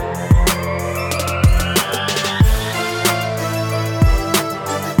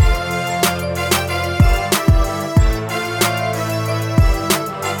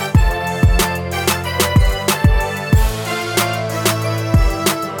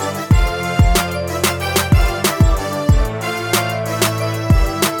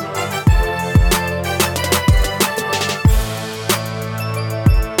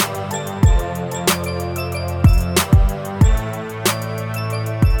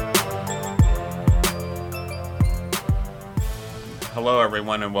Hello,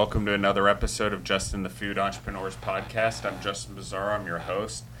 everyone, and welcome to another episode of Justin the Food Entrepreneurs Podcast. I'm Justin Bizzarro. I'm your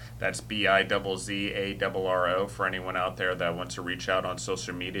host. That's Bizzarro. For anyone out there that wants to reach out on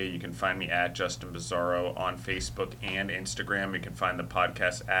social media, you can find me at Justin Bizzarro on Facebook and Instagram. You can find the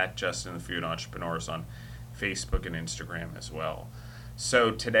podcast at Justin the Food Entrepreneurs on Facebook and Instagram as well.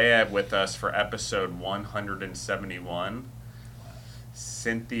 So today I have with us for episode 171,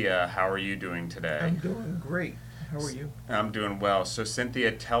 Cynthia. How are you doing today? I'm doing great. How are you? I'm doing well. So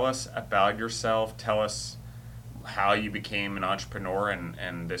Cynthia, tell us about yourself. Tell us how you became an entrepreneur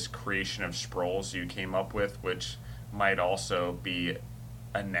and this creation of Sproles you came up with, which might also be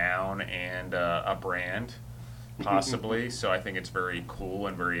a noun and a brand, possibly. So I think it's very cool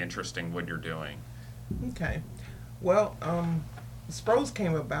and very interesting what you're doing. Okay. Well, Sproles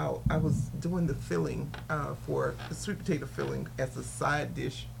came about. I was doing the filling for the sweet potato filling as a side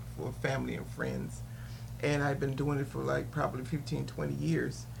dish for family and friends. And I've been doing it for like probably 15, 20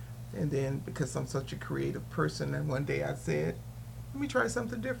 years. And then because I'm such a creative person, and one day I said, let me try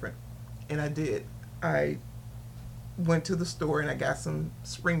something different. And I did. I went to the store and I got some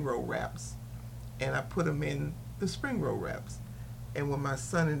spring roll wraps. And I put them in the spring roll wraps. And when my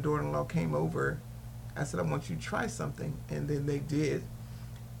son and daughter-in-law came over, I said, I want you to try something. And then they did.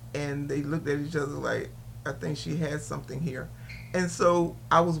 And they looked at each other like, I think she has something here. And so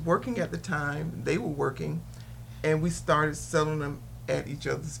I was working at the time, they were working, and we started selling them at each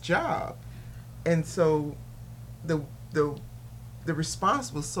other's job. And so the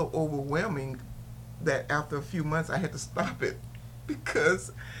response was so overwhelming that after a few months I had to stop it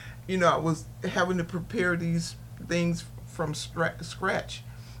because, I was having to prepare these things from scratch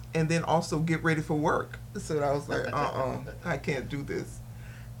and then also get ready for work. So I was like, I can't do this.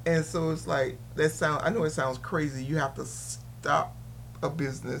 And so it's like, I know it sounds crazy. You have to stop a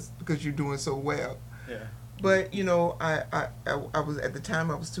business because you're doing so well. Yeah. But, I was, at the time,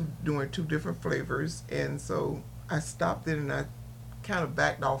 I was doing two different flavors. And so I stopped it and I kind of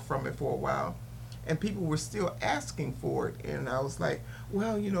backed off from it for a while. And people were still asking for it. And I was like,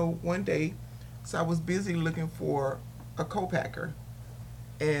 well, one day, so I was busy looking for a co-packer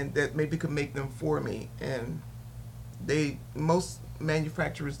and that maybe could make them for me. And most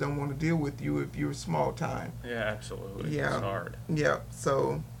manufacturers don't want to deal with you if you're small time. Yeah, absolutely. Yeah. It's hard. Yeah.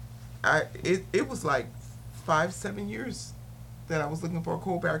 So it was like 5-7 years that I was looking for a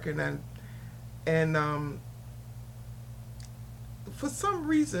co-packer, and for some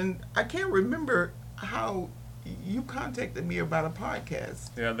reason I can't remember how you contacted me about a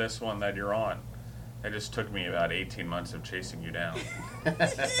podcast. Yeah, this one that you're on. It just took me about 18 months of chasing you down.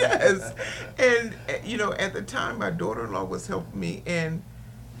 Yes. And, at the time, my daughter-in-law was helping me, and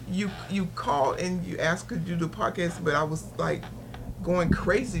you called and you asked could you do the podcast, but I was, like, going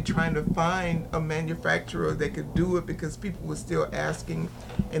crazy trying to find a manufacturer that could do it because people were still asking.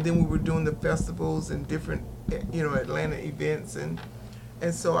 And then we were doing the festivals and different, Atlanta events. And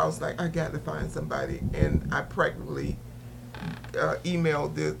so I was like, I got to find somebody. And I practically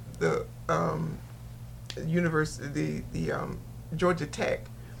emailed the university, the Georgia Tech,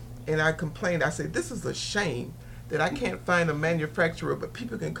 and I complained. I said, this is a shame that I can't find a manufacturer, but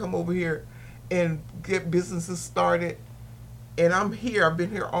people can come over here and get businesses started. And I'm here. I've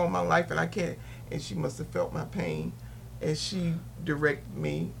been here all my life, and I can't. And she must have felt my pain, and she directed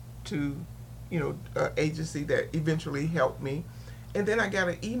me to, an agency that eventually helped me. And then I got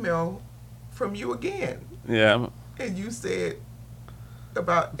an email from you again. Yeah. And you said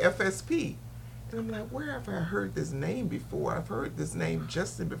about FSP. And I'm like, where have I heard this name before? I've heard this name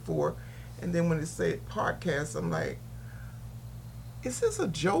Justin before. And then when it said podcast, I'm like, is this a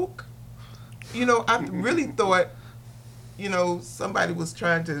joke? I really thought, somebody was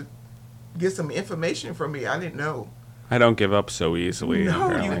trying to get some information from me. I didn't know. I don't give up so easily. No,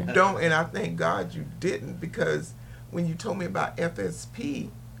 apparently. you don't. And I thank God you didn't, because when you told me about FSP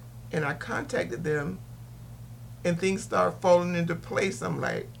and I contacted them and things started falling into place, I'm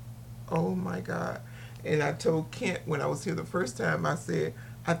like, oh my God. And I told Kent when I was here the first time, I said,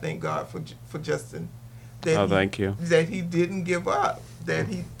 I thank God for Justin. Thank you. That he didn't give up, that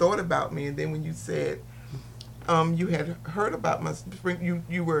he thought about me. And then when you said you had heard about my spring,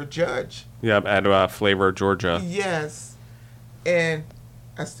 you were a judge. Yeah, at Flavor, Georgia. Yes. And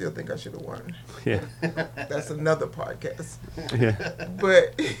I still think I should have won. Yeah. That's another podcast. Yeah.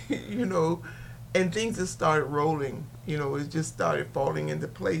 But, and things just started rolling. It just started falling into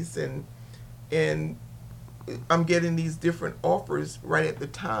place, and I'm getting these different offers right at the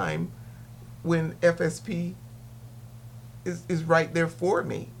time when FSP is right there for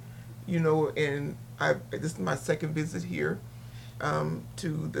me, and this is my second visit here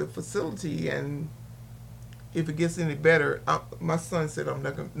to the facility, and if it gets any better, my son said I'm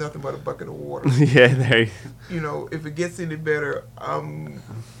nothing but a bucket of water. Yeah, there. You know, if it gets any better, I'm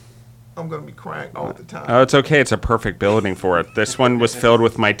going to be crying all the time. Oh, it's okay. It's a perfect building for it. This one was filled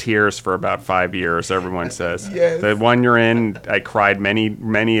with my tears for about 5 years, everyone says. Yes. The one you're in, I cried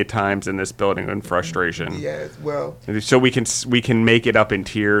many a times in this building in frustration. Yes, well. So we can make it up in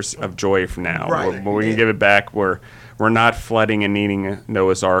tears of joy from now. Right. We can give it back. We're not flooding and needing a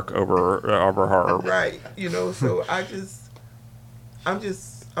Noah's Ark over horror. Right. You know, so I'm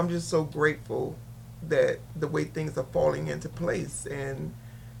just so grateful that the way things are falling into place, and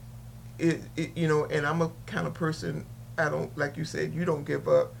it you know, and I'm a kind of person, I don't, like you said, you don't give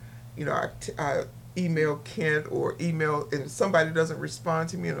up. You know, I email Kent or email, and if somebody doesn't respond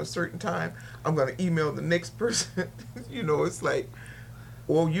to me in a certain time, I'm going to email the next person. You know, it's like,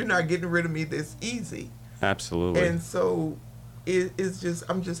 well, you're not getting rid of me this easy. Absolutely. And so it's just,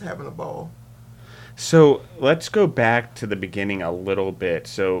 I'm just having a ball. So let's go back to the beginning a little bit.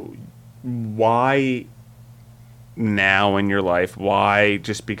 So why now in your life? Why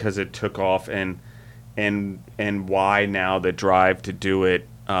just because it took off, and why now the drive to do it?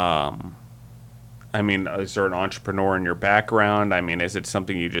 I mean, is there an entrepreneur in your background? I mean, is it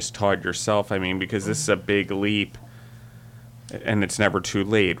something you just taught yourself? I mean, because this is a big leap, and it's never too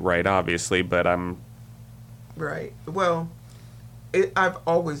late, right? Obviously, but Right. Well, I've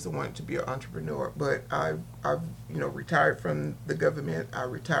always wanted to be an entrepreneur, but I've retired from the government. I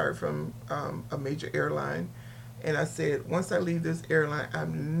retired from a major airline, and I said, once I leave this airline,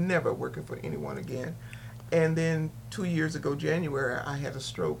 I'm never working for anyone again. And then 2 years ago, January, I had a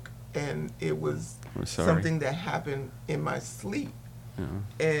stroke, and it was something that happened in my sleep. Yeah.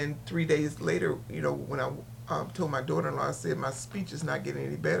 And 3 days later, you know, when I told my daughter-in-law, I said, my speech is not getting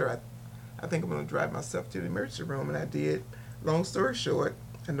any better. I think I'm going to drive myself to the emergency room, and I did. Long story short,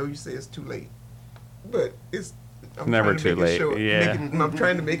 I know you say it's too late, but I'm never trying to too make it late. short. Yeah. I'm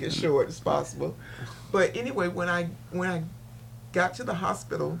trying to make it short as possible. But anyway, when I got to the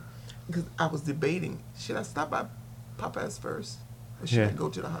hospital, because I was debating, should I stop by Popeyes first, or should I go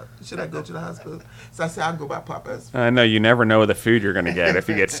to the hospital? So I said, I'll go by Popeyes. I know you never know the food you're going to get if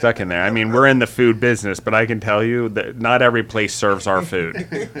you get stuck in there. I mean, we're in the food business, but I can tell you that not every place serves our food.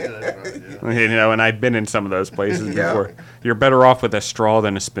 You know, and I've been in some of those places Yeah. before. You're better off with a straw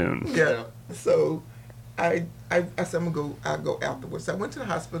than a spoon. Yeah. So I said, I'll go afterwards. So I went to the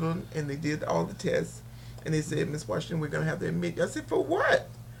hospital, and they did all the tests, and they said, Miss Washington, we're going to have to admit you. I said, for what?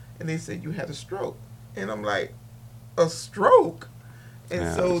 And they said, you had a stroke. And I'm like, a stroke? And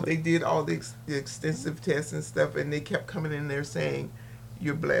Yeah, so they did all the extensive tests and stuff, and they kept coming in there saying,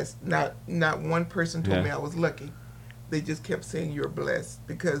 you're blessed. Not one person told me I was lucky. They just kept saying you're blessed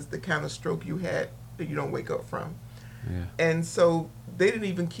because the kind of stroke you had that you don't wake up from. Yeah. And so they didn't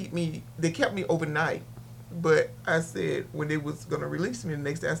even keep me, they kept me overnight. But I said, when they was going to release me the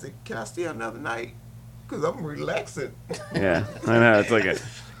next day, I said, can I stay another night? Because I'm relaxing. Yeah, I know. It's like a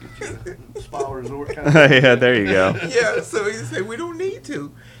spa resort kind of yeah, there you go. Yeah, so he said, we don't need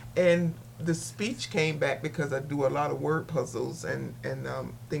to. And the speech came back because I do a lot of word puzzles and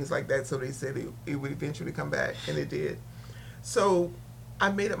things like that. So they said it would eventually come back, and it did. So I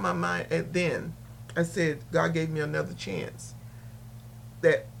made up my mind, and then I said, God gave me another chance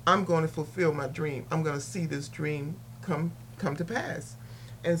that I'm going to fulfill my dream. I'm going to see this dream come to pass.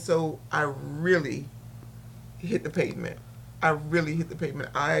 And so I really hit the pavement. I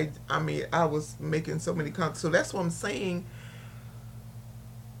mean, I was making so many comments. So that's what I'm saying.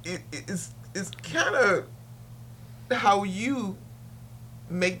 It's kind of how you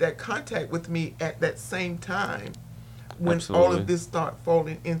make that contact with me at that same time when Absolutely. all of this start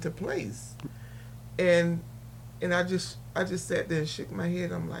falling into place. And I just sat there and shook my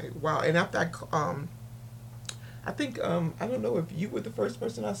head. I'm like, wow. And after I think I don't know if you were the first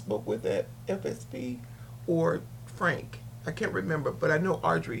person I spoke with at FSP or Frank. I can't remember, but I know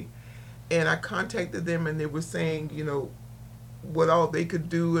Audrey. And I contacted them, and they were saying, you know, what all they could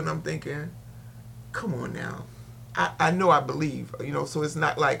do. And I'm thinking, come on now. I know I believe, you know, so it's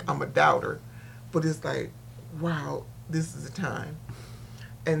not like I'm a doubter, but it's like, wow, this is the time.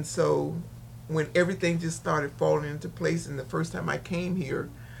 And so when everything just started falling into place, and the first time I came here,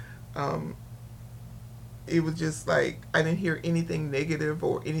 it was just like I didn't hear anything negative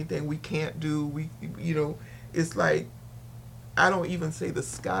or anything we can't do. You know, it's like I don't even say the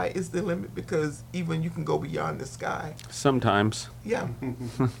sky is the limit, because even you can go beyond the sky. Sometimes. Yeah.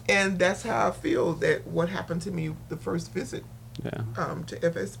 And that's how I feel that what happened to me the first visit Yeah. to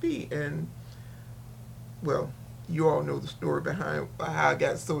FSP. And, well, you all know the story behind how I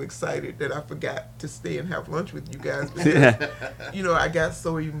got so excited that I forgot to stay and have lunch with you guys. Because, you know, I got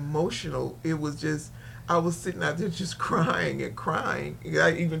so emotional. It was just, I was sitting out there just crying and crying.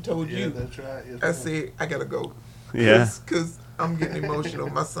 I even told Yeah, you. that's right. Yes, I ma'am. said, I got to go. Yeah. Because I'm getting emotional.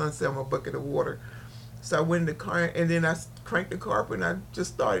 My son said I'm a bucket of water. So I went in the car, and then I cranked the car up, and I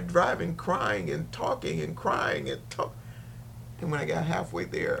just started driving, crying and talking and crying and talk. And when I got halfway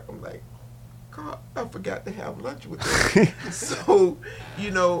there, I'm like, God, I forgot to have lunch with them. So,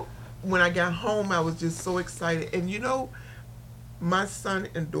 when I got home, I was just so excited. And my son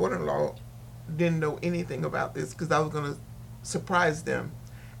and daughter-in-law didn't know anything about this because I was going to surprise them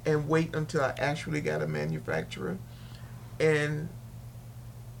and wait until I actually got a manufacturer. And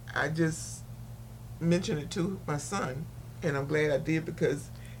I just mentioned it to my son, and I'm glad I did because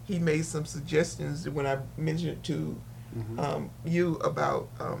he made some suggestions when I mentioned it to you about,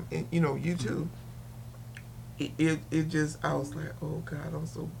 YouTube. It just, I was like, oh God, I'm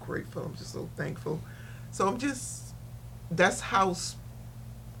so grateful. I'm just so thankful. So that's how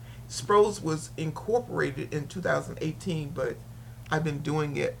Spro's was incorporated in 2018, but I've been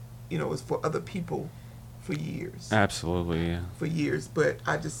doing it, it's for other people for years. Absolutely, yeah. For years. But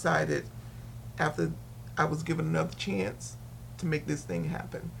I decided after I was given another chance to make this thing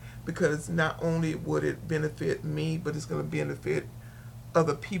happen, because not only would it benefit me, but it's going to benefit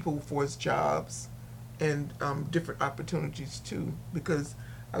other people for its jobs and different opportunities too, because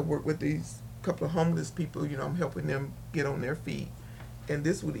I work with these couple of homeless people, I'm helping them get on their feet, and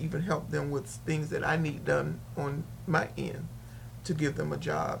this would even help them with things that I need done on my end to give them a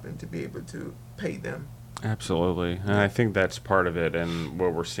job and to be able to pay them. Absolutely. And I think that's part of it, and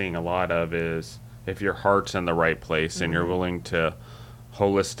what we're seeing a lot of is if your heart's in the right place and you're willing to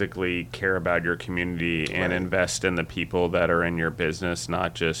holistically care about your community and invest in the people that are in your business,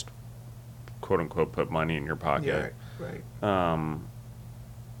 not just quote unquote put money in your pocket. Yeah, right.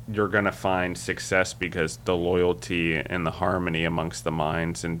 You're going to find success because the loyalty and the harmony amongst the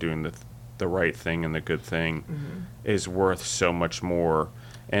minds and doing the right thing and the good thing is worth so much more,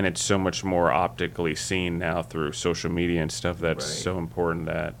 and it's so much more optically seen now through social media and stuff. That's so important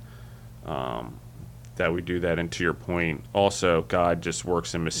that that we do that. And to your point, also God just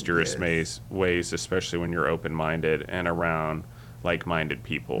works in mysterious ways, especially when you're open-minded and around like-minded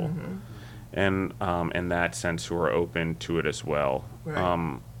people. And in that sense, who are open to it as well.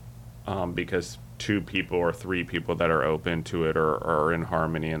 Because 2 people or 3 people that are open to it are in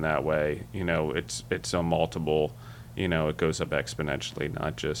harmony in that way. It's a multiple. It goes up exponentially,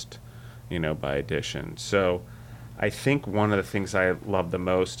 not just by addition. So I think one of the things I love the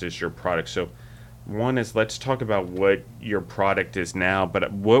most is your product. So one is, let's talk about what your product is now,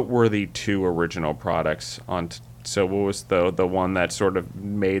 but what were the 2 original products on? So what was the one that sort of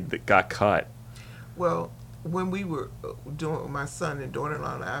that got cut? Well, when we were doing, my son and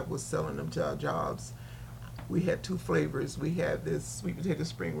daughter-in-law and I was selling them to our jobs, we had 2 flavors. We had this sweet potato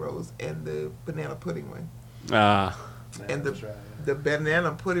spring rolls and the banana pudding one. And the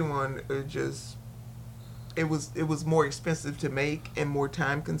banana pudding one, it was more expensive to make and more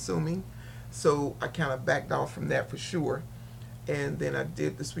time consuming. So I kind of backed off from that for sure. And then I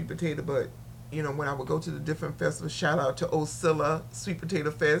did the sweet potato, but when I would go to the different festivals, shout out to Osceola Sweet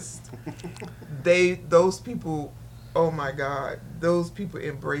Potato Fest. Those people, oh my God, those people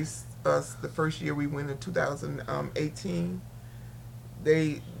embraced us the first year we went in 2018.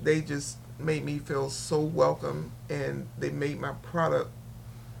 They just made me feel so welcome, and they made my product,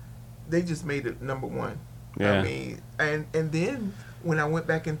 they just made it number 1. Yeah. I mean, and then when I went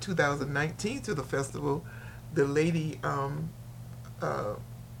back in 2019 to the festival, the lady,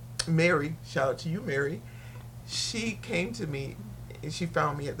 Mary, shout out to you, Mary, she came to me and she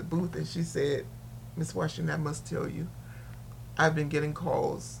found me at the booth and she said, Miss Washington, I must tell you, I've been getting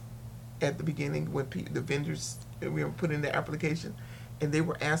calls at the beginning when the vendors, we were putting their application, and they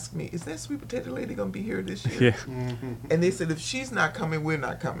were asking me, is that sweet potato lady going to be here this year? Yeah. And they said, if she's not coming, we're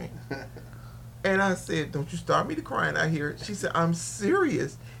not coming. And I said, don't you start me to crying out here. She said, I'm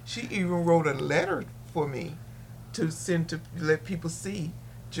serious. She even wrote a letter for me to send to let people see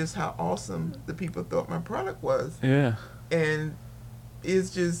just how awesome the people thought my product was. Yeah. And it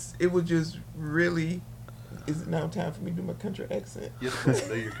was just really, is it now time for me to do my country accent? Yes, please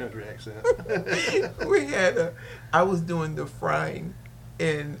do your country accent. I was doing the frying,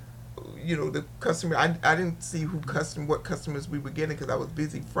 and the customer, I didn't see what customers we were getting because I was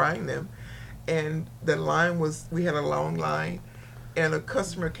busy frying them. And the line we had a long line, and a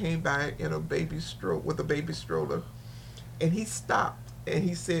customer came by in with a baby stroller, and he stopped and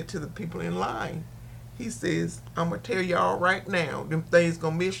he said to the people in line, he says, I'm going to tell y'all right now, them things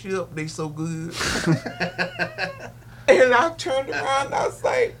going to mess you up, they so good. And I turned around and I was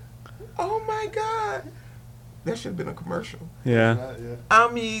like, oh my God. that should have been a commercial. Yeah. Yeah.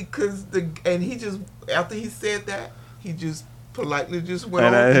 I mean, and he just, after he said that, he just politely just went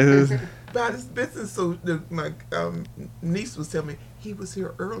And on I- about his business. So my niece was telling me he was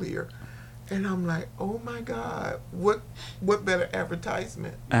here earlier. And I'm like, oh my God, what better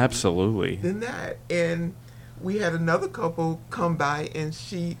advertisement Absolutely. than that? And we had another couple come by, and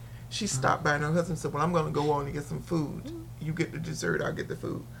she stopped by, and her husband said, well, I'm going to go on and get some food. You get the dessert, I'll get the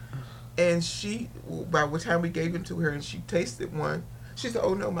food. And by the time we gave it to her and she tasted one, she said,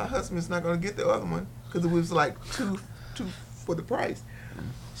 oh no, my husband's not going to get the other one because it was like two for the price.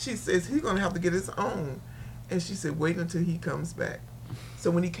 She says he's going to have to get his own. And she said, wait until he comes back.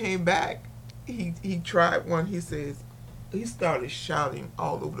 So when he came back, he tried one. He says, he started shouting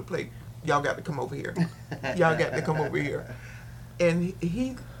all over the place, y'all got to come over here. Y'all got to come over here. And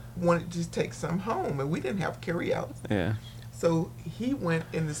he wanted to just take some home, and we didn't have carry-outs. Yeah. So he went,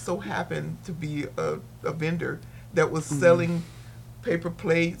 and it so happened to be a vendor that was selling paper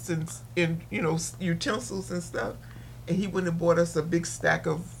plates and utensils and stuff. And he went and bought us a big stack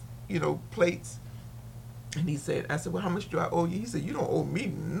of plates. And he said, I said, well, how much do I owe you? He said, you don't owe me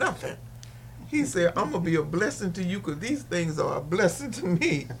nothing. He said, I'm going to be a blessing to you because these things are a blessing to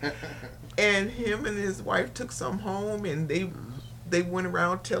me. And him and his wife took some home, and they went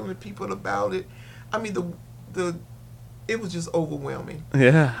around telling people about it. I mean, it was just overwhelming.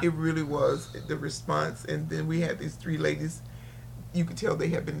 Yeah. It really was, the response. And then we had these three ladies. You could tell they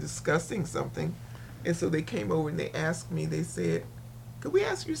had been discussing something. And so they came over and they asked me, they said, could we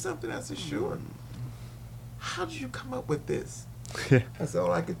ask you something? I said, sure. How did you come up with this? I said,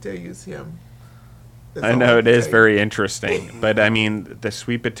 all I could tell you is him. That's I all know can it is tell you. very interesting, but I mean the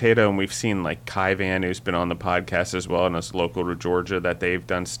sweet potato, and we've seen like Kai Van, who's been on the podcast as well, and it's local to Georgia, that they've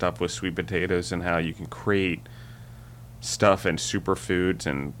done stuff with sweet potatoes and how you can create stuff and superfoods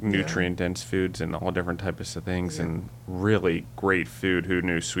and nutrient dense foods and all different types of things and really great food. Who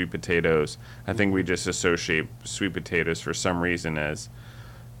knew sweet potatoes? I think we just associate sweet potatoes for some reason as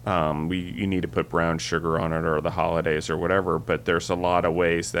you need to put brown sugar on it or the holidays or whatever, but there's a lot of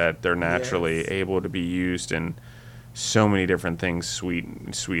ways that they're naturally Yes. able to be used in so many different things,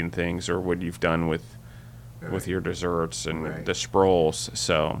 sweeten things, or what you've done with your desserts and Right. the Sproles.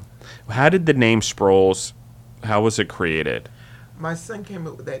 So how did the name Sproles, how was it created? My son came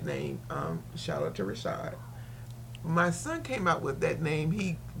up with that name. Shout out to Rashad. My son came out with that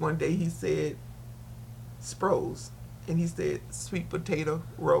name. One day he said Sproles, and he said sweet potato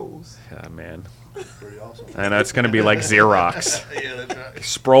rolls. Yeah, man. Pretty awesome. I know it's going to be like Xerox. Yeah, that's right.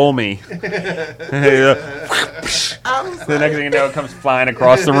 Sproll me. I was The next thing like, you know, it comes flying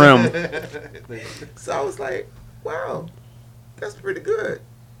across the room. so I was like, wow, that's pretty good.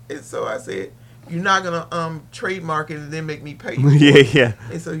 And so I said, you're not gonna trademark it and then make me pay you. Yeah, yeah.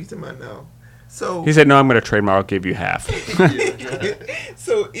 And so he said, no. So He said, no, I'm going to trademark. I'll give you half.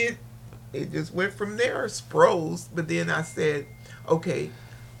 so it just went from there, Sproles. But then I said, okay,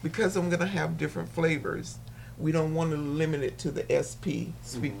 because I'm gonna have different flavors, we don't want to limit it to the SP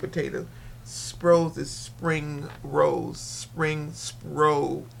sweet potato. Sproles is spring rolls, spring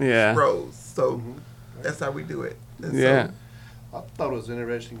spro Yeah. Sproles. So that's how we do it. And Yeah. So, I thought it was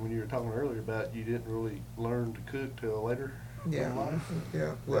interesting when you were talking earlier about you didn't really learn to cook till later yeah, in life. yeah.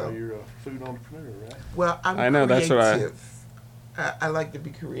 Now Well, you're a food entrepreneur, right? well, I'm I know, that's creative. what I like to be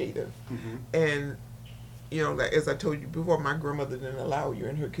creative, Mm-hmm. and like as I told you before, my grandmother didn't allow you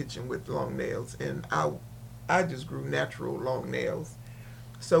in her kitchen with long nails, and I just grew natural long nails.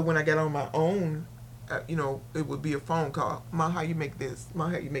 So when I got on my own, it would be a phone call. Ma, how you make this? Ma,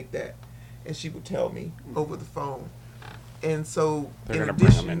 how you make that? And she would tell me over the phone. And so They're in going to bring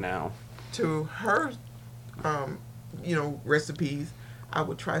them addition in now. to her, recipes, I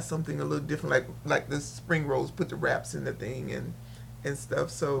would try something a little different, like the spring rolls, put the wraps in the thing and stuff.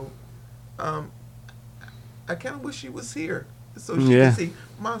 So, I kind of wish she was here so she Yeah. could see,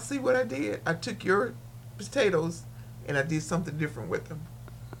 Mom, see what I did? I took your potatoes and I did something different with them.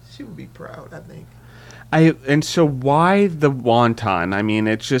 She would be proud, I think. And so why the wonton? I mean,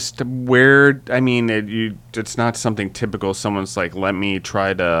 it's just weird. I mean, it's not something typical. Someone's like, let me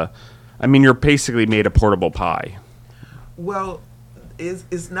try to. I mean, you're basically made a portable pie. Well,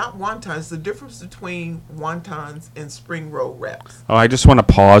 it's not wontons. It's the difference between wontons and spring roll wraps. Oh, I just want to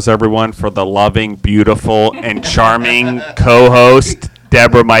pause everyone for the loving, beautiful, and charming co-host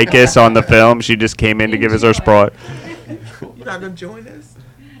Deborah Mikas on the film. She just came in to give us her spot. You're not going to join us?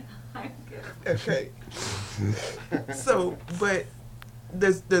 I'm good. Okay. So, but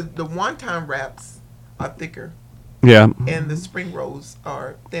the wonton wraps are thicker Yeah. and the spring rolls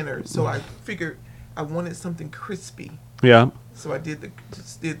are thinner. So I figured I wanted something crispy. Yeah. So I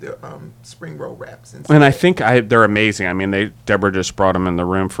just did the spring roll wraps. And I think they're amazing. I mean, Deborah just brought them in the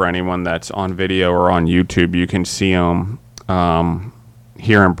room for anyone that's on video or on YouTube. You can see them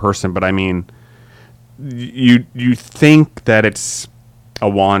here in person. But I mean, you think that it's a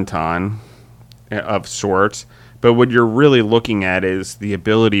wonton of sorts, but what you're really looking at is the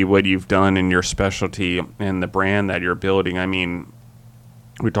ability, what you've done in your specialty and the brand that you're building. I mean,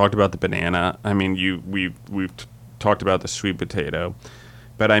 we talked about the banana. I mean, we've talked about the sweet potato.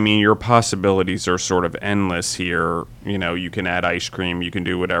 But I mean, your possibilities are sort of endless here. You know, you can add ice cream, you can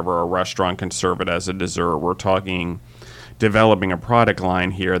do whatever. A restaurant can serve it as a dessert. We're talking developing a product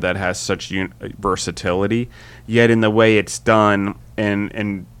line here that has such versatility, yet in the way it's done,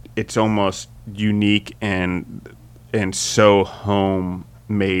 and it's almost unique and so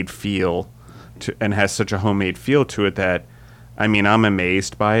homemade feel to, and has such a homemade feel to it that, I mean, I'm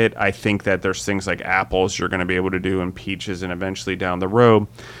amazed by it. I think that there's things like apples you're going to be able to do and peaches, and eventually down the road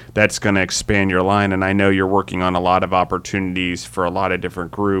that's going to expand your line. And I know you're working on a lot of opportunities for a lot of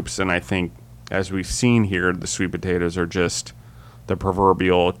different groups. And I think, as we've seen here, the sweet potatoes are just the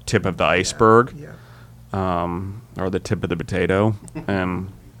proverbial tip of the iceberg, or the tip of the potato.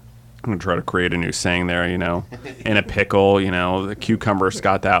 I'm going to try to create a new saying there, you know, in a pickle, you know, the cucumber's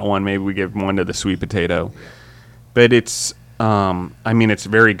got that one. Maybe we give one to the sweet potato. But it's, I mean, it's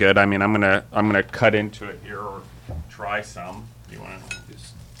very good. I mean, I'm gonna cut into it here or try some. You want?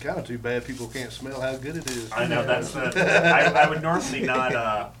 It's kind of too bad people can't smell how good it is. I know that's the. I would normally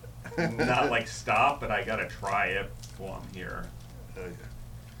not like stop, but I gotta try it while I'm here. Oh, yeah.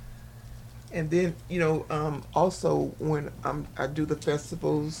 And then, you know, also when I do the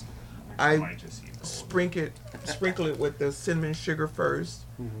festivals, I might just eat the whole sprinkle it with the cinnamon sugar first,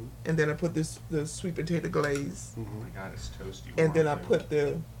 Mhm. and then I put the sweet potato glaze, Oh my god, it's toasty. and then I warm, put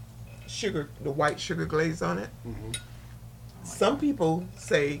the white sugar glaze on it. Mhm. Some people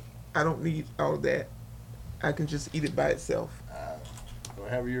say I don't need all of that. I can just eat it by itself. Well,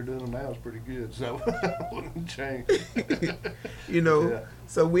 however you're doing them now is pretty good, so I wouldn't change. You know, Yeah.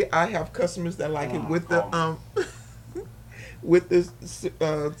 so I have customers that like it with the Oh. with the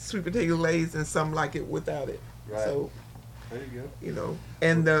sweet potato glaze, and some like it without it. Right. So, There you go. you know,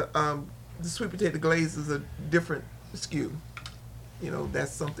 and the sweet potato glaze is a different SKU. You know,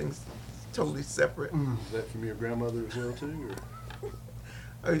 that's something totally separate. Is that from your grandmother as well too?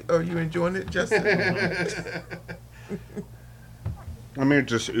 Are you enjoying it, Justin? I mean, it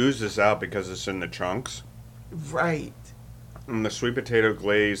just oozes out because it's in the chunks. Right. And the sweet potato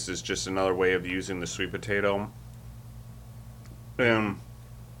glaze is just another way of using the sweet potato. And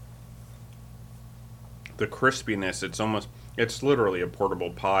the crispiness, it's literally a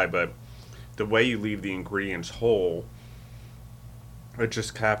portable pie, but the way you leave the ingredients whole, it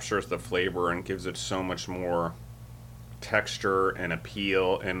just captures the flavor and gives it so much more texture and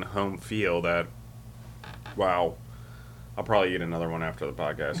appeal and home feel that, wow. I'll probably eat another one after the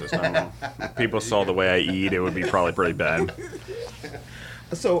podcast this time. If people saw the way I eat, it would be probably pretty bad.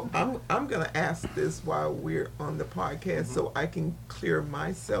 So I'm gonna ask this while we're on the podcast, so I can clear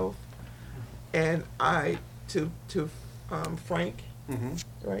myself. And to Frank,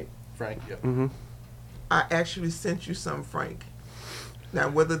 right? Frank, yep. Mm-hmm. I actually sent you some, Frank. Now,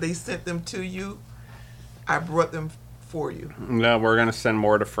 whether they sent them to you, I brought them for you. No, we're gonna send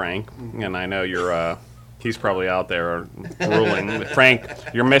more to Frank, and I know you're. He's probably out there drooling. Frank,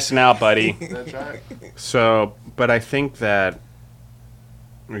 you're missing out, buddy. That's right. So, but I think that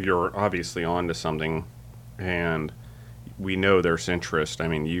you're obviously onto something, and we know there's interest. I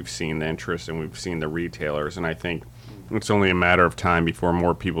mean, you've seen the interest, and we've seen the retailers, and I think it's only a matter of time before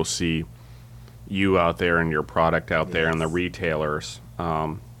more people see you out there and your product out there, and the retailers.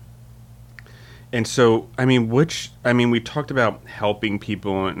 And so, I mean, we talked about helping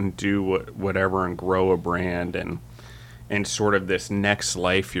people and do whatever and grow a brand and sort of this next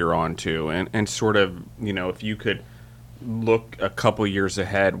life you're onto, and sort of, you know, if you could look a couple years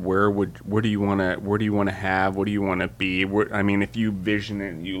ahead, where do you want to have, what do you want to be? I mean, if you vision it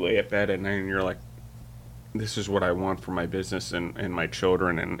and you lay at bed at night and you're like, this is what I want for my business and my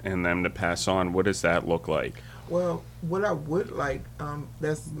children and them to pass on, what does that look like? Well, what I would like,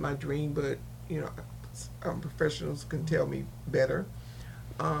 that's my dream, but you know, professionals can tell me better,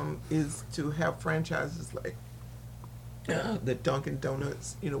 is to have franchises like the Dunkin'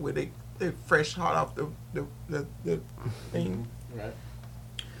 Donuts, you know, where they're fresh, hot off the thing, Right.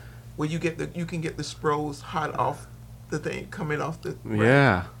 where you can get the Sproles hot off the thing, coming off the rack.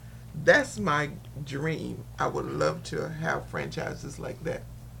 Yeah. That's my dream. I would love to have franchises like that.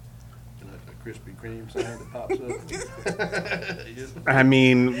 And a Krispy Kreme sign that pops up. I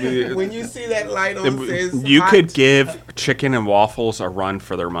mean, When you see that light on says you hot, could give chicken and waffles a run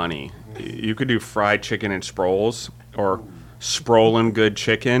for their money. You could do fried chicken and Sproles or Sprolin' good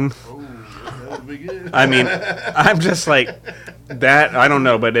chicken. Oh, that would be good. I mean, I'm just like that. I don't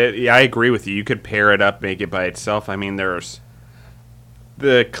know, but I agree with you. You could pair it up, make it by itself. I mean, there's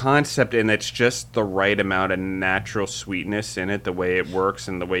the concept, and it's just the right amount of natural sweetness in it, the way it works,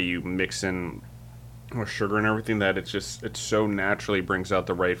 and the way you mix in with sugar and everything. That it so naturally brings out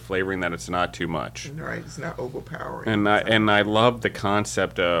the right flavoring that it's not too much. right? It's not overpowering. And I love the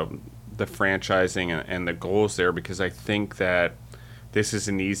concept of the franchising and the goals there, because I think that this is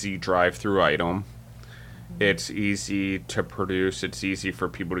an easy drive-through item. It's easy to produce. It's easy for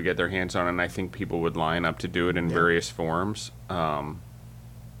people to get their hands on, and I think people would line up to do it in various forms.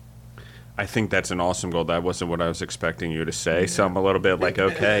 I think that's an awesome goal. That wasn't what I was expecting you to say, so I'm a little bit like,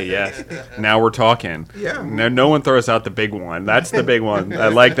 okay, yes, now we're talking. Yeah. No one throws out the big one. That's the big one. I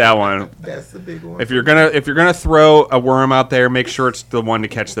like that one. That's the big one. If you're gonna throw a worm out there, make sure it's the one to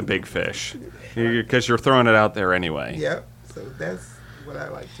catch the big fish, because you're throwing it out there anyway. Yep. So that's what I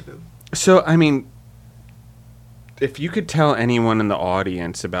like to do. So I mean, if you could tell anyone in the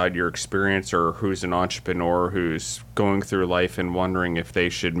audience about your experience, or who's an entrepreneur who's going through life and wondering if they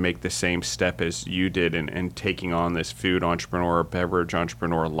should make the same step as you did in taking on this food entrepreneur, beverage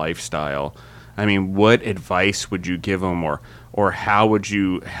entrepreneur lifestyle, I mean, what advice would you give them, or how would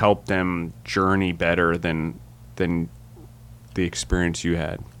you help them journey better than the experience you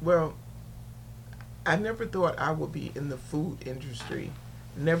had? Well, I never thought I would be in the food industry.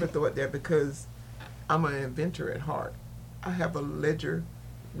 Never thought that, because I'm an inventor at heart. I have a ledger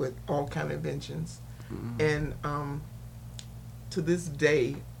with all kind of inventions, and to this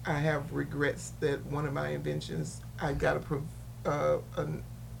day, I have regrets that one of my inventions I got a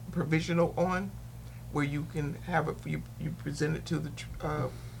provisional on, where you can have it. You present it to the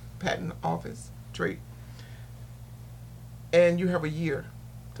patent office, trade, and you have a year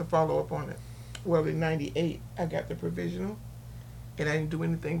to follow up on it. Well, in '98, I got the provisional, and I didn't do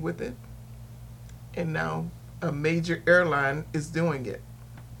anything with it. And now a major airline is doing it.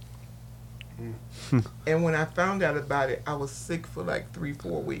 And when I found out about it, I was sick for like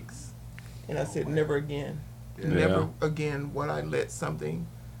 3-4 weeks. And I said, never again. Yeah. Never again would I let something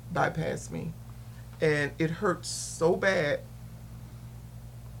bypass me. And it hurts so bad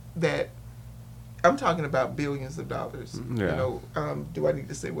that I'm talking about billions of dollars. Yeah. You know, do I need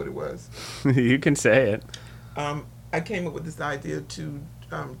to say what it was? You can say it. I came up with this idea to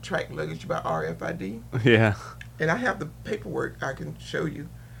track luggage by RFID. Yeah. And I have the paperwork I can show you.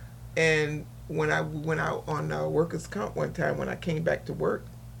 And when I went out on workers' comp one time, when I came back to work,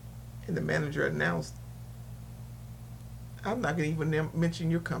 and the manager announced, I'm not going to even mention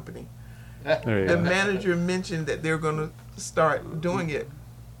your company. There you The go. manager mentioned that they're going to start doing it.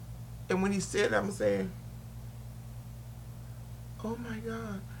 And when he said, I'm saying, oh my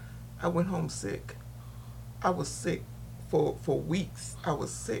God. I went home sick. I was sick for weeks. I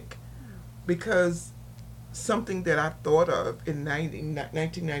was sick because something that I thought of in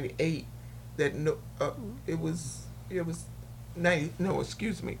 1998 that it was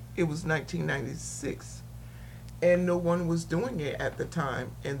 1996, and no one was doing it at the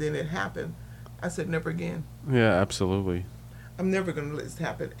time, and then it happened. I said, never again. Yeah, absolutely. I'm never going to let this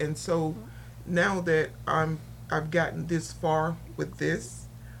happen. And so now that I've gotten this far with this,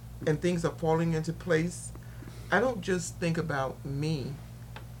 and things are falling into place, I don't just think about me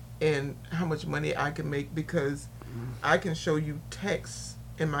and how much money I can make, because I can show you texts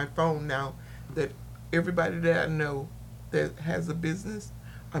in my phone now that everybody that I know that has a business,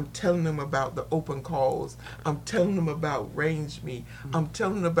 I'm telling them about the open calls. I'm telling them about Range Me. I'm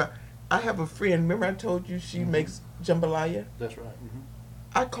telling them about, I have a friend, remember I told you she makes jambalaya? That's right.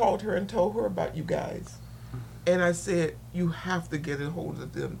 I called her and told her about you guys. And I said, you have to get a hold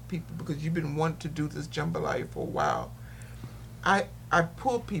of them people, because you've been wanting to do this jambalaya for a while. I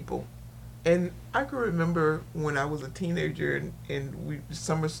pull people, and I can remember when I was a teenager, and we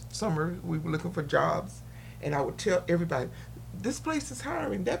summer we were looking for jobs, and I would tell everybody, this place is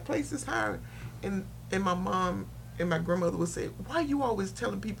hiring, that place is hiring, and my mom and my grandmother would say, why are you always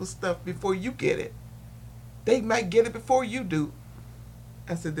telling people stuff before you get it? They might get it before you do.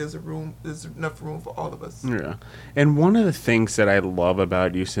 I said, there's enough room for all of us. Yeah. And one of the things that I love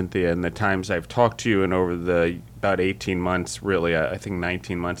about you, Cynthia, and the times I've talked to you, and over the about 18 months, really, I think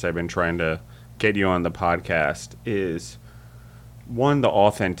 19 months I've been trying to get you on the podcast, is one, the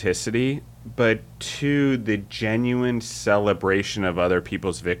authenticity, but two, the genuine celebration of other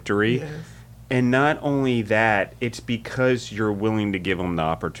people's victory. Yes. And not only that, it's because you're willing to give them the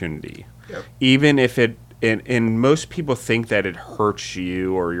opportunity. Yep. Even if it, and most people think that it hurts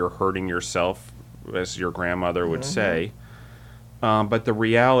you or you're hurting yourself, as your grandmother would say. But the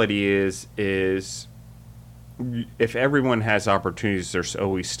reality is if everyone has opportunities, there's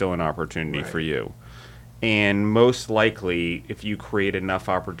always still an opportunity for you. And most likely, if you create enough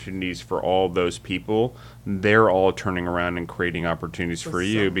opportunities for all those people, they're all turning around and creating opportunities for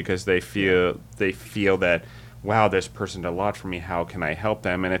you because they feel that, wow, this person did a lot for me. How can I help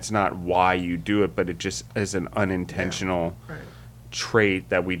them? And it's not why you do it, but it just is an unintentional trait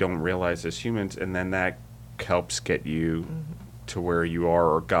that we don't realize as humans, and then that helps get you to where you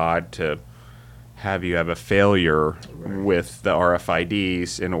are, or God to have you have a failure with the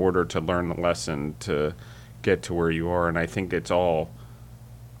RFIDs in order to learn the lesson to get to where you are. And I think it's all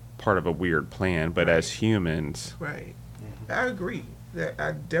part of a weird plan, but as humans. Right. I agree.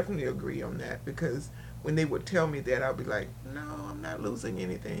 I definitely agree on that, because when they would tell me that, I'd be like, no, I'm not losing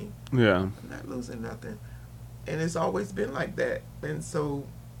anything. Yeah. I'm not losing nothing. And it's always been like that. And so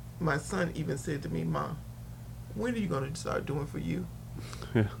my son even said to me, Ma, when are you going to start doing for you?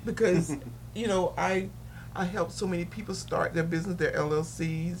 Yeah. Because, you know, I help so many people start their business, their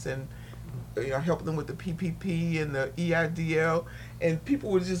LLCs, and I help them with the PPP and the EIDL, and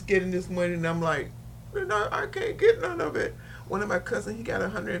people were just getting this money, and I'm like, no, I can't get none of it. One of my cousins, he got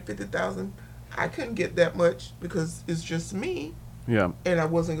 $150,000. I couldn't get that much because it's just me. Yeah. And I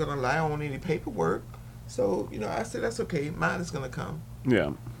wasn't going to rely on any paperwork. So, you know, I said, that's okay. Mine is going to come.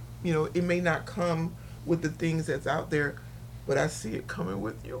 Yeah. You know, it may not come with the things that's out there, but I see it coming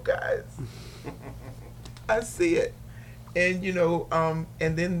with you guys. I see it. And, you know,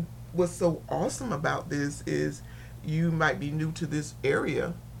 and then what's so awesome about this is you might be new to this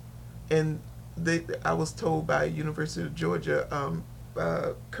area. And I was told by University of Georgia,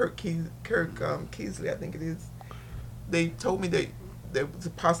 Kirk Keesley, I think it is, they told me that there was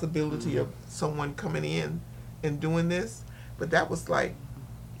a possibility of someone coming in and doing this, but that was like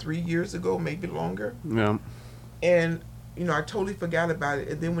 3 years ago, maybe longer. Yeah. And you know, I totally forgot about it.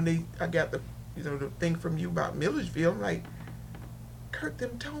 And then when I got the thing from you about Milledgeville, I'm like, Kirk,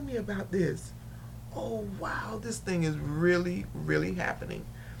 them told me about this. Oh wow, this thing is really, really happening.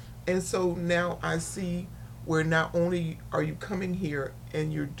 And so now I see where not only are you coming here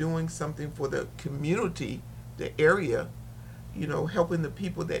and you're doing something for the community, the area, you know, helping the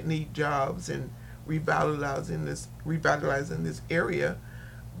people that need jobs and revitalizing this area,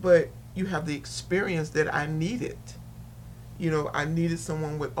 but you have the experience that I needed. You know, I needed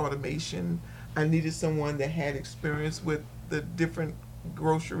someone with automation. I needed someone that had experience with the different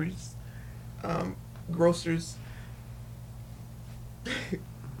grocers.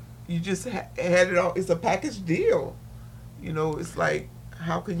 You just had it all. It's a package deal. You know, it's like,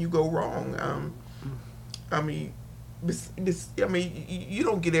 how can you go wrong? I mean, you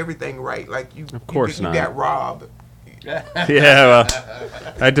don't get everything right. Like of course you not. got Rob. Yeah, well,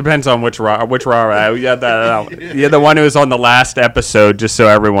 it depends on which Rob. Yeah, the one who was on the last episode, just so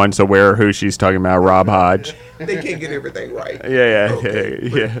everyone's aware who she's talking about, Rob Hodge. They can't get everything right.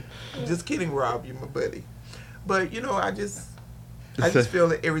 Yeah. Just kidding, Rob. You're my buddy. But you know, I just feel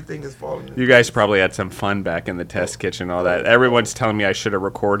that everything is falling. You guys probably had some fun back in the test kitchen, all that. Everyone's telling me I should have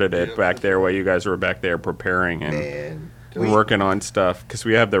recorded it back there while you guys were back there preparing and working on stuff, because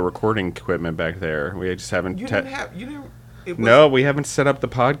we have the recording equipment back there. We just haven't. No, we haven't set up the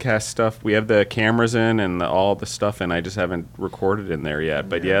podcast stuff. We have the cameras in and all the stuff, and I just haven't recorded in there yet.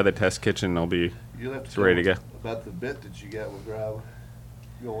 But yeah, the test kitchen will be. You'll have to it's tell ready to us go. about the bit that you got with Rob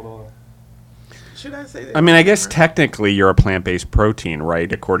going on. Should I say that? I mean, I guess technically you're a plant-based protein,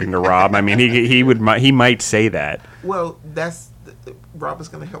 right? According to Rob. I mean, he might say that. Well, Rob is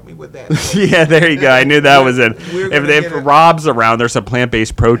going to help me with that. Yeah, there you go. I knew that was it. If it. Rob's around, there's a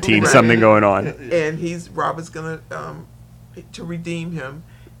plant-based protein, something going on. And Rob is going to redeem him.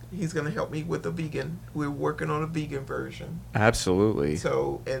 He's going to help me with a vegan. We're working on a vegan version. Absolutely.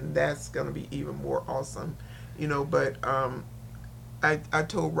 So, and that's going to be even more awesome, you know. But I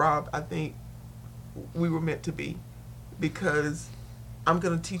told Rob, I think we were meant to be, because I'm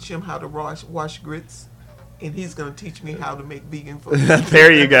going to teach him how to wash grits, and he's going to teach me how to make vegan food.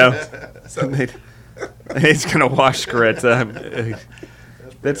 There you go. So, he's going to wash grits.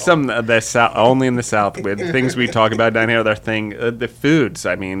 That's that's only in the South. With things we talk about down here, the foods.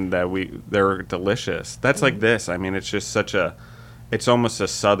 I mean, they're delicious. That's like this. I mean, it's just it's almost a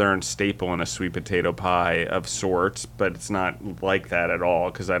Southern staple in a sweet potato pie of sorts, but it's not like that at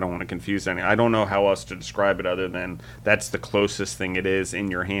all, because I don't want to confuse any. I don't know how else to describe it other than that's the closest thing it is in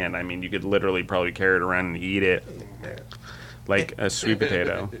your hand. I mean, you could literally probably carry it around and eat it. like a sweet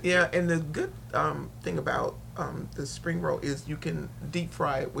potato. Yeah, and the good thing about the spring roll is you can deep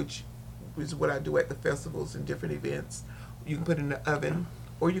fry it, which is what I do at the festivals and different events. You can put it in the oven,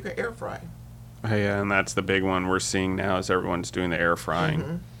 or you can air fry. Yeah, and that's the big one we're seeing now is everyone's doing the air frying.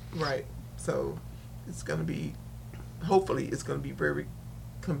 Mm-hmm. Right. So it's going to be, hopefully, it's going to be very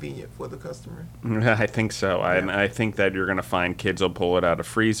convenient for the customer. I think so. Yeah. I think that you're going to find kids will pull it out of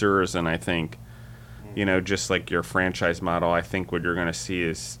freezers, and I think, just like your franchise model, I think what you're going to see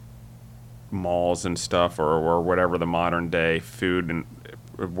is malls and stuff or whatever the modern day food and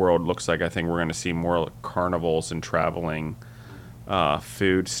world looks like. I think we're going to see more carnivals and traveling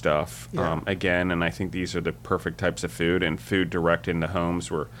food stuff again, and I think these are the perfect types of food and food direct into homes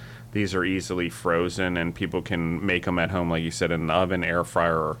where these are easily frozen and people can make them at home, like you said, in an oven, air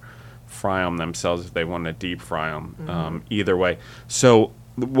fryer, or fry them themselves if they want to deep fry them. Either way. So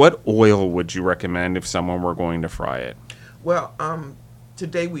what oil would you recommend if someone were going to fry it? Well,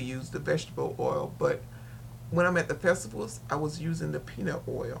 today we use the vegetable oil, but when I'm at the festivals, I was using the peanut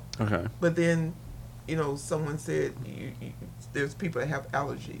oil. Okay. But then, someone said there's people that have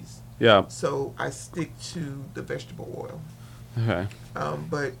allergies. Yeah. So I stick to the vegetable oil. Okay.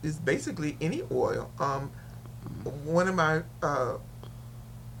 But it's basically any oil. One of my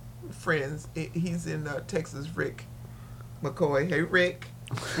friends, he's in Texas, Rick McCoy. Hey, Rick.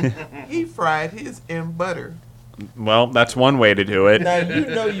 He fried his in butter. Well, that's one way to do it. Now,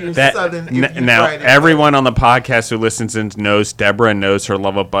 you're Southern. If you Now, fried it everyone on the podcast who listens and knows Deborah and knows her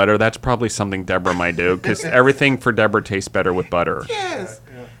love of butter, that's probably something Deborah might do because everything for Deborah tastes better with butter. Yes.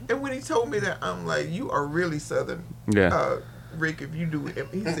 And when he told me that, I'm like, you are really Southern. Yeah. Rick, if you do it.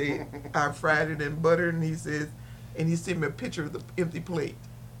 He said, I fried it in butter, and he says, and he sent me a picture of the empty plate.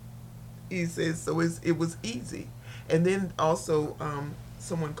 He says, so it was easy. And then also,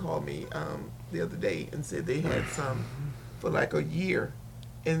 someone called me the other day and said they had some for like a year,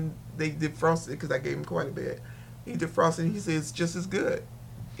 and they defrosted it because I gave him quite a bit. He defrosted it. He says it's just as good.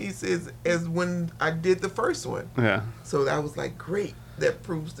 He says as when I did the first one. Yeah. So I was like, great. That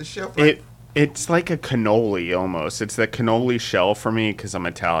proves the shelf life. It's like a cannoli almost. It's the cannoli shell for me because I'm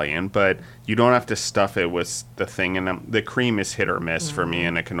Italian, but you don't have to stuff it with the thing. And the cream is hit or miss for me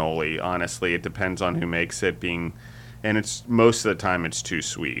in a cannoli. Honestly, it depends on who makes it. And it's most of the time it's too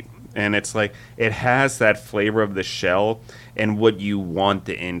sweet. And it's like it has that flavor of the shell and what you want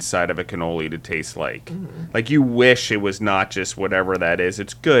the inside of a cannoli to taste like. Like you wish it was not just whatever that is.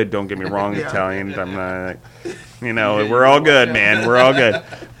 It's good. Don't get me wrong, Yeah. Italians. I'm not. We're all good, man. We're all good.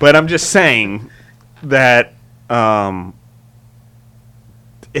 But I'm just saying that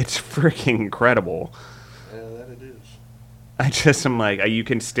it's freaking incredible. Yeah, that it is. I just am like, you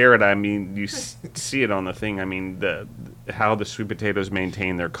can stare at it. I mean, you see it on the thing. I mean, how the sweet potatoes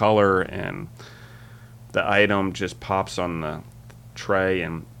maintain their color and the item just pops on the tray,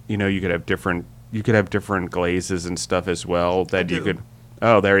 and you could have different glazes and stuff as well that you could.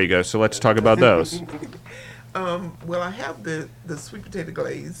 Oh, there you go. So let's talk about those. Well, I have the sweet potato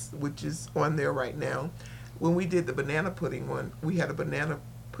glaze, which is on there right now. When we did the banana pudding one, we had a banana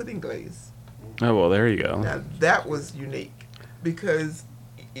pudding glaze. Oh, well, there you go. Now, that was unique because,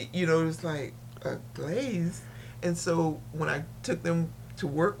 it's like a glaze. And so when I took them to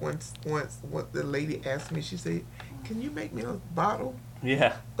work once what the lady asked me, she said, can you make me a bottle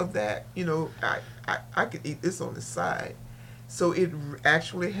Yeah. of that? I could eat this on the side. So it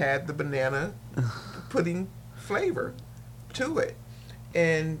actually had the banana pudding flavor to it.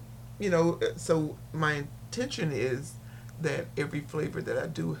 And, so my intention is that every flavor that I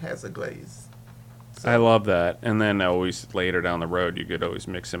do has a glaze. So, I love that. And then always later down the road, you could always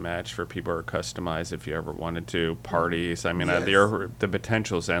mix and match for people or customize if you ever wanted to. Parties. I mean, Yes. the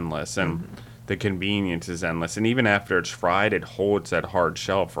potential's endless, and the convenience is endless. And even after it's fried, it holds that hard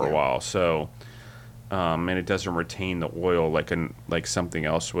shell for a while. So, and it doesn't retain the oil like something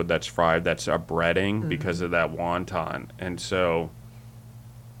else would that's fried. That's a breading because of that wonton. And so,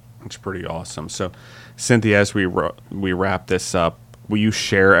 it's pretty awesome. So, Cynthia, as we wrap this up, will you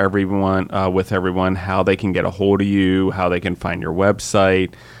share with everyone how they can get a hold of you, how they can find your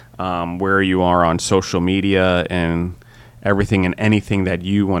website, where you are on social media, and everything and anything that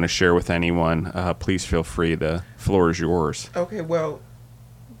you want to share with anyone? Please feel free. The floor is yours. Okay, well,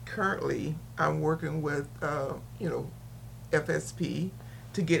 currently I'm working with, FSP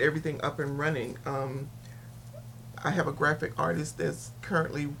to get everything up and running. I have a graphic artist that's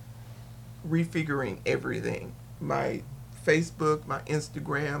currently refiguring everything. My Facebook, my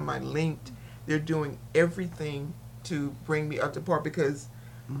Instagram, my LinkedIn, they're doing everything to bring me up to par because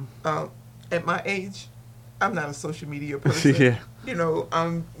at my age, I'm not a social media person. Yeah.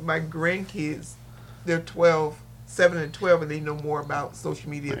 My grandkids, they're 12, 7 and 12, and they know more about social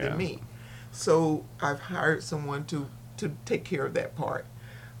media Yeah. than me. So I've hired someone to take care of that part.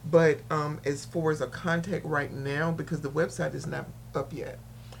 But as far as a contact right now, because the website is not up yet,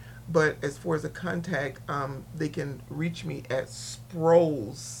 but as far as a contact, they can reach me at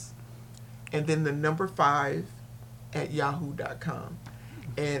Sproles, and then the number 5 at yahoo.com.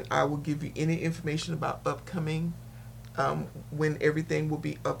 And I will give you any information about upcoming, when everything will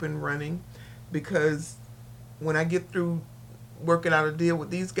be up and running. Because when I get through working out a deal with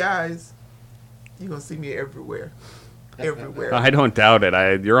these guys, you're going to see me everywhere. Everywhere. I don't doubt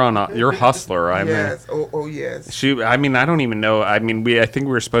it. You're a hustler. I mean, yes. Oh, yes. shoot. I mean, I don't even know. I mean, I think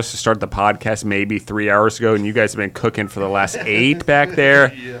we were supposed to start the podcast maybe 3 hours ago, and you guys have been cooking for the last 8 back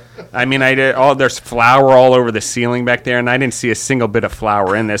there. Yeah. I mean, there's flour all over the ceiling back there, and I didn't see a single bit of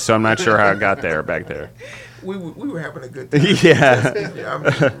flour in this, so I'm not sure how it got there back there. We were having a good time. Yeah. I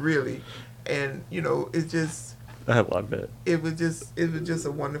mean, really. And, it's just, I love it. it was just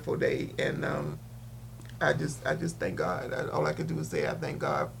a wonderful day. And I just thank God. All I can do is say I thank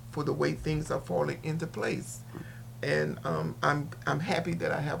God for the way things are falling into place. And I'm happy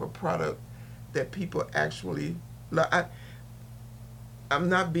that I have a product that people actually like. I'm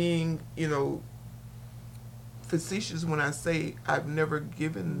not being, facetious when I say I've never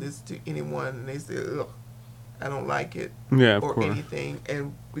given this to anyone and they say, ugh, I don't like it, Yeah, of or course. anything.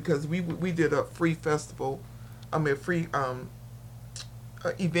 And because we did a free festival, a free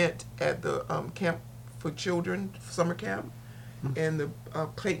event at the camp for children, summer camp, and the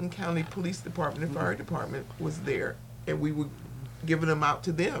Clayton County Police Department and Fire Department was there, and we were giving them out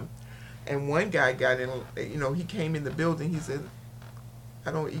to them. And one guy got in, he came in the building, he said,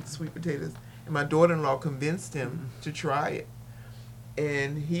 I don't eat sweet potatoes. And my daughter-in-law convinced him to try it.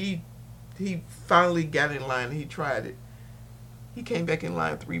 And he finally got in line and he tried it. He came back in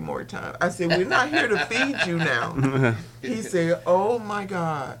line 3 more times. I said, we're not here to feed you now. He said, oh my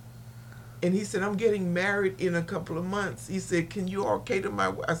God. And he said, I'm getting married in a couple of months. He said, can you all cater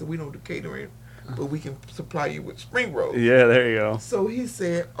my... I said, we don't do catering, but we can supply you with spring rolls. Yeah, there you go. So he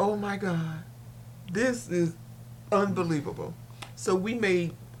said, oh my God, this is unbelievable. So we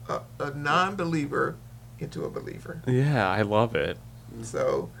made a non-believer into a believer. Yeah, I love it.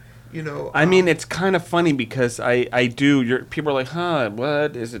 So, I mean, it's kind of funny because people are like, huh,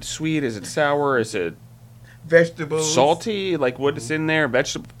 what? Is it sweet? Is it sour? Is it vegetables. salty? Like, what is in there?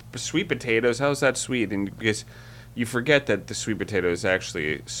 Sweet potatoes, how's that sweet? And because you forget that the sweet potato is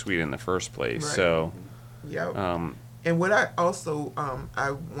actually sweet in the first place. Right. So, Yeah. And what I also,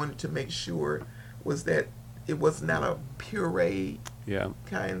 I wanted to make sure was that it was not a puree yeah.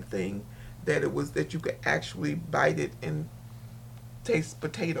 kind of thing, that it was that you could actually bite it and taste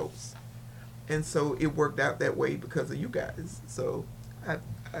potatoes. And so it worked out that way because of you guys. So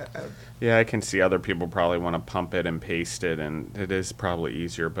Yeah, I can see other people probably want to pump it and paste it, and it is probably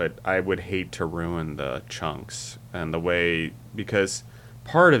easier, but I would hate to ruin the chunks and the way, because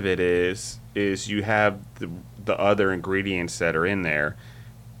part of it is you have the other ingredients that are in there.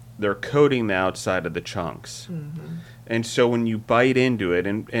 They're coating the outside of the chunks. Mm-hmm. And so when you bite into it,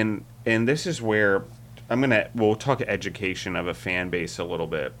 and this is where we'll talk education of a fan base a little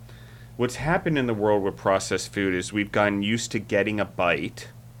bit. What's happened in the world with processed food is we've gotten used to getting a bite,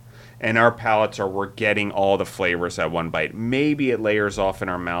 and our palates we're getting all the flavors at one bite. Maybe it layers off in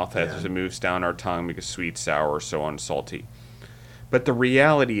our mouth as it moves down our tongue because sweet, sour, so on, salty. But the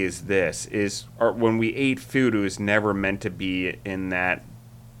reality is when we ate food, it was never meant to be in that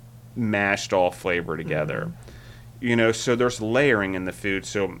mashed all flavor together. Mm-hmm. So there's layering in the food.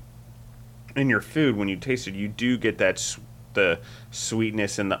 So in your food, when you taste it, you do get the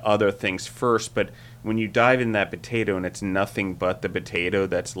sweetness and the other things first, but when you dive in that potato and it's nothing but the potato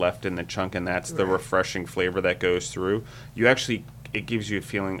that's left in the chunk, and that's the refreshing flavor that goes through, it gives you a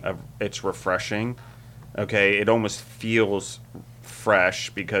feeling of it's refreshing. Okay, it almost feels fresh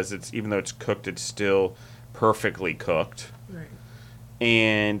because even though it's cooked, it's still perfectly cooked. Right.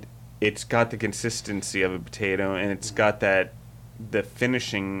 And it's got the consistency of a potato, and it's got the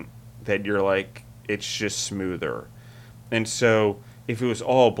finishing that you're like, it's just smoother. And so if it was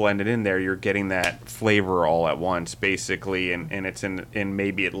all blended in there, you're getting that flavor all at once, basically, and it's and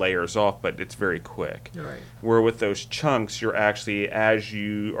maybe it layers off, but it's very quick. Right. Where with those chunks, you're actually, as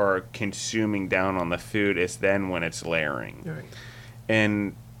you are consuming down on the food, it's then when it's layering. Right.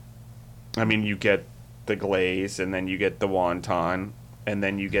 And, I mean, you get the glaze, and then you get the wonton, and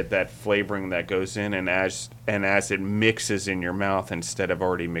then you get that flavoring that goes in, and as it mixes in your mouth instead of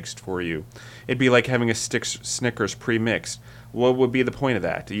already mixed for you. It'd be like having a Snickers pre-mixed. What would be the point of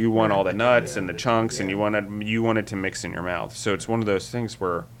that? You want all the nuts and the chunks, and you want it to mix in your mouth. So it's one of those things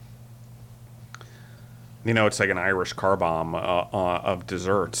where It's like an Irish car bomb of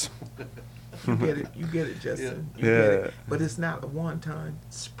desserts. You get it, Justin. You Yeah. get it. But it's not a wonton.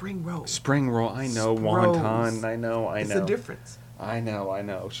 Spring roll. Spring roll, I know. Spros. Wonton, I know. It's a difference. I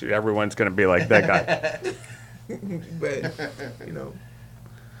know. Shoot, everyone's going to be like that guy. But,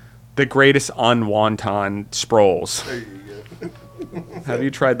 The greatest unwonton Sproles. There you go. Have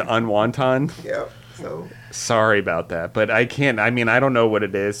you tried the unwonton? yeah. So, Sorry about that, but I can't. I mean, I don't know what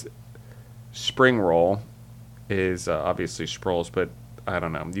it is. Spring roll is obviously Sproles, but I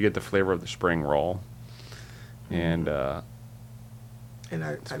don't know. You get the flavor of the spring roll, and and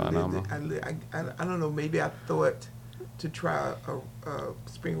I phenomenal. I don't know, maybe I thought to try a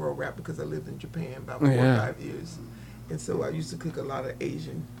spring roll wrap because I lived in Japan about 4 or Yeah. 5 years. And so I used to cook a lot of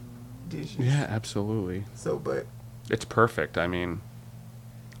Asian dishes. yeah, absolutely, So, but it's perfect. I mean,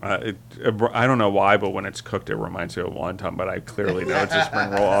 I don't know why, but when it's cooked, it reminds me of wonton. But I clearly know it's a spring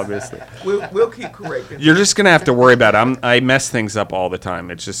roll, obviously. we'll keep correcting. You're just gonna have to worry about it. I mess things up all the time.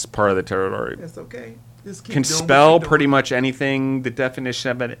 It's just part of the territory. That's okay. Just keep Can doing what spell you're doing. pretty much anything. The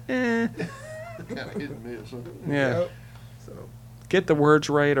definition of it, Kind of hit and miss, huh? yeah. Yep. So, Get the words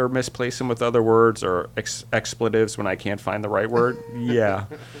right or misplace them with other words or expletives when I can't find the right word. Yeah.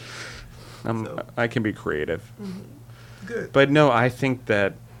 So- I can be creative. good. But no, I think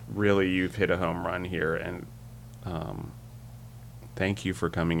that really you've hit a home run here. And thank you for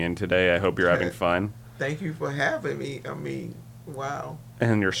coming in today. I hope you're having fun. Thank you for having me. I mean, wow.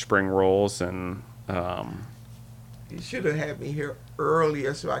 And your spring rolls and You should have had me here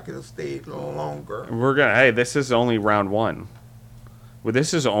earlier so I could have stayed longer. hey, this is only round one. Well,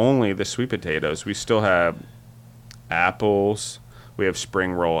 this is only the sweet potatoes. We still have apples. We have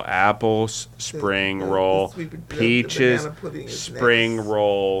spring roll apples, spring the roll sweet the peaches, banana pudding is spring next.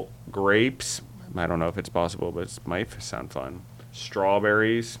 roll grapes. I don't know if it's possible, but it might sound fun.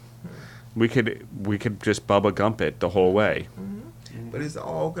 Strawberries. We could just Bubba Gump it the whole way. But it's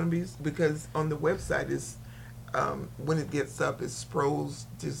all going to be, because on the website is, when it gets up, it's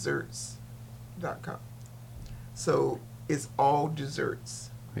sprosdesserts.com. So it's all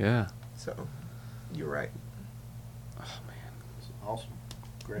desserts. Yeah. So you're right. It's awesome.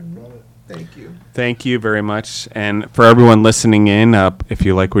 Great product. Thank you. Thank you very much. And for everyone listening in, if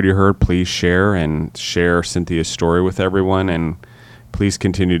you like what you heard, please share Cynthia's story with everyone. And please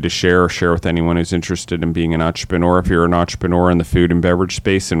continue to share with anyone who's interested in being an entrepreneur. If you're an entrepreneur in the food and beverage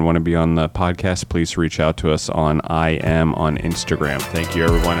space and want to be on the podcast, please reach out to us on I Am on Instagram. Thank you,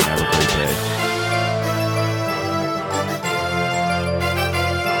 everyone, and have a great day.